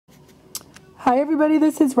Hi everybody,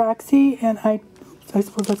 this is Roxy, and I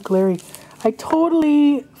suppose that's glary. I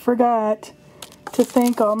totally forgot to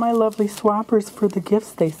thank all my lovely swappers for the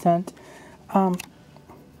gifts they sent. Aren't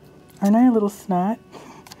I a little snot?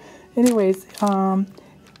 Anyways, I'm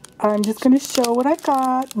just going to show what I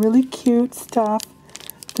got. Really cute stuff.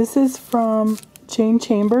 This is from Jane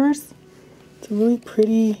Chambers. It's a really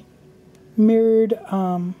pretty mirrored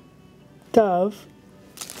dove.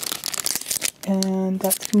 And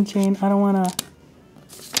that's from Jane. I don't want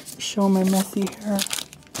to show my messy hair.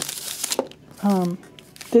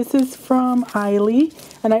 This is from Eiley.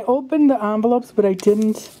 And I opened the envelopes, but I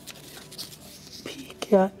didn't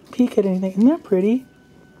peek at anything. Isn't that pretty?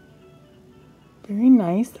 Very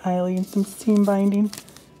nice, Eiley, and some seam binding.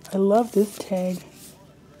 I love this tag.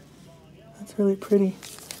 That's really pretty.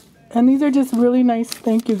 And these are just really nice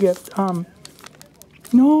thank you gifts.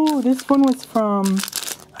 No, this one was from...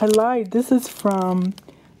 I lied. This is from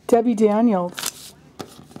Debbie Daniels.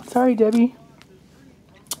 Sorry, Debbie.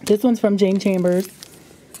 This one's from Jane Chambers.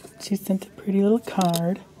 She sent a pretty little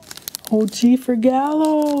card. Oh, G for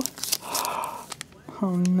Gallo.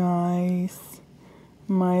 Oh, nice.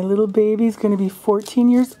 My little baby's going to be 14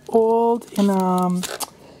 years old in, on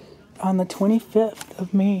the 25th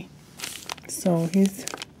of May. So he's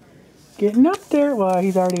getting up there. Well,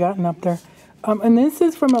 he's already gotten up there. And this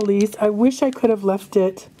is from Elise. I wish I could have left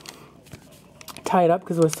it tied up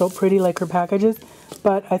because it was so pretty like her packages.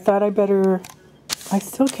 But I thought I better... I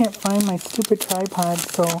still can't find my stupid tripod,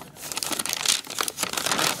 so...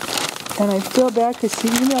 And I feel bad because she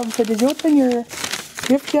emailed and said, did you open your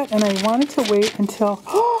gift yet? And I wanted to wait until...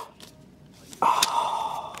 Oh!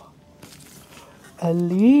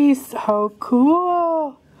 Elise, how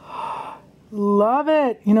cool! Love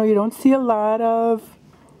it! You know, you don't see a lot of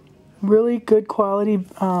really good quality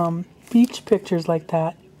beach pictures like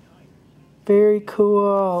that. Very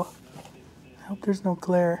cool. I hope there's no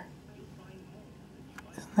glare.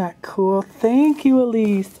 Isn't that cool? Thank you,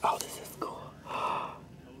 Elise. Oh, this is cool.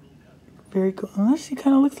 Very cool. Unless she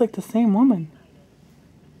kind of looks like the same woman.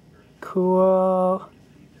 Cool.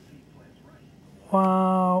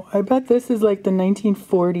 Wow. I bet this is like the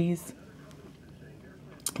 1940s.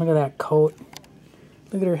 Look at that coat.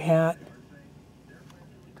 Look at her hat.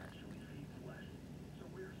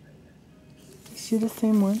 Is she the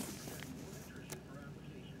same one?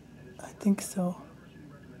 I think so.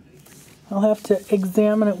 I'll have to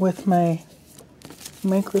examine it with my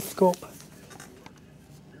microscope.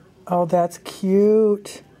 Oh, that's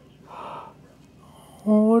cute.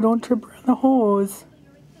 Oh, don't trip her on the hose.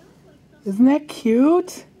 Isn't that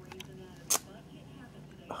cute?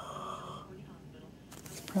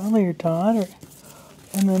 It's probably your daughter.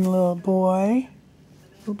 And then little boy.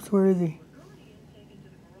 Oops, where is he?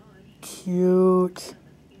 Cute.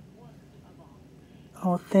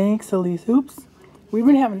 Oh, thanks, Elise. Oops. We've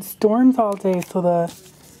been having storms all day, so the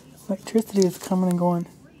electricity is coming and going.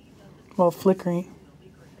 Well, flickering.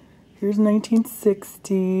 Here's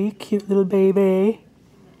 1960. Cute little baby.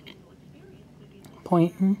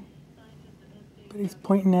 Pointing. But he's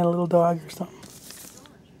pointing at a little dog or something.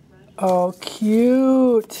 Oh,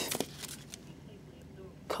 cute.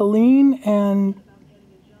 Colleen and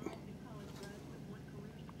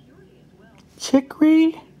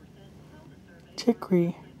Chicory. I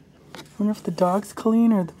wonder if the dog's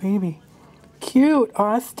Colleen or the baby. Cute.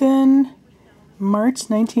 Austin, March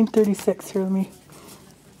 1936. Here, let me.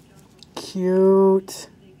 Cute.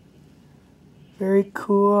 Very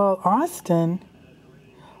cool. Austin?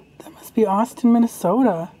 That must be Austin,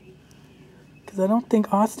 Minnesota. Because I don't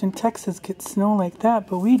think Austin, Texas gets snow like that,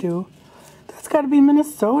 but we do. That's got to be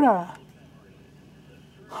Minnesota.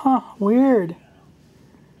 Huh, weird.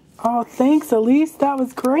 Oh, thanks, Elise. That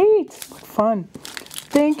was great. What fun.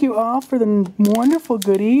 Thank you all for the wonderful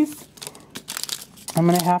goodies. I'm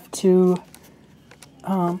going to have to,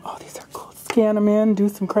 oh, these are cool. Scan them in, do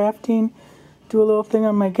some crafting, do a little thing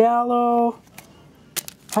on my Gallo.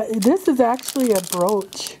 This is actually a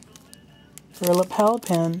brooch or a lapel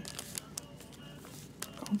pin.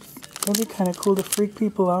 Oops, that'd be kind of cool to freak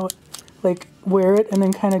people out. Like, wear it and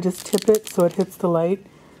then kind of just tip it so it hits the light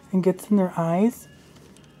and gets in their eyes.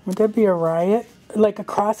 Would that be a riot? Like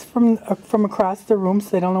across from across the room so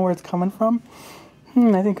they don't know where it's coming from?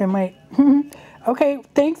 I think I might. Okay,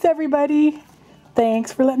 thanks everybody.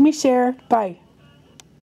 Thanks for letting me share. Bye.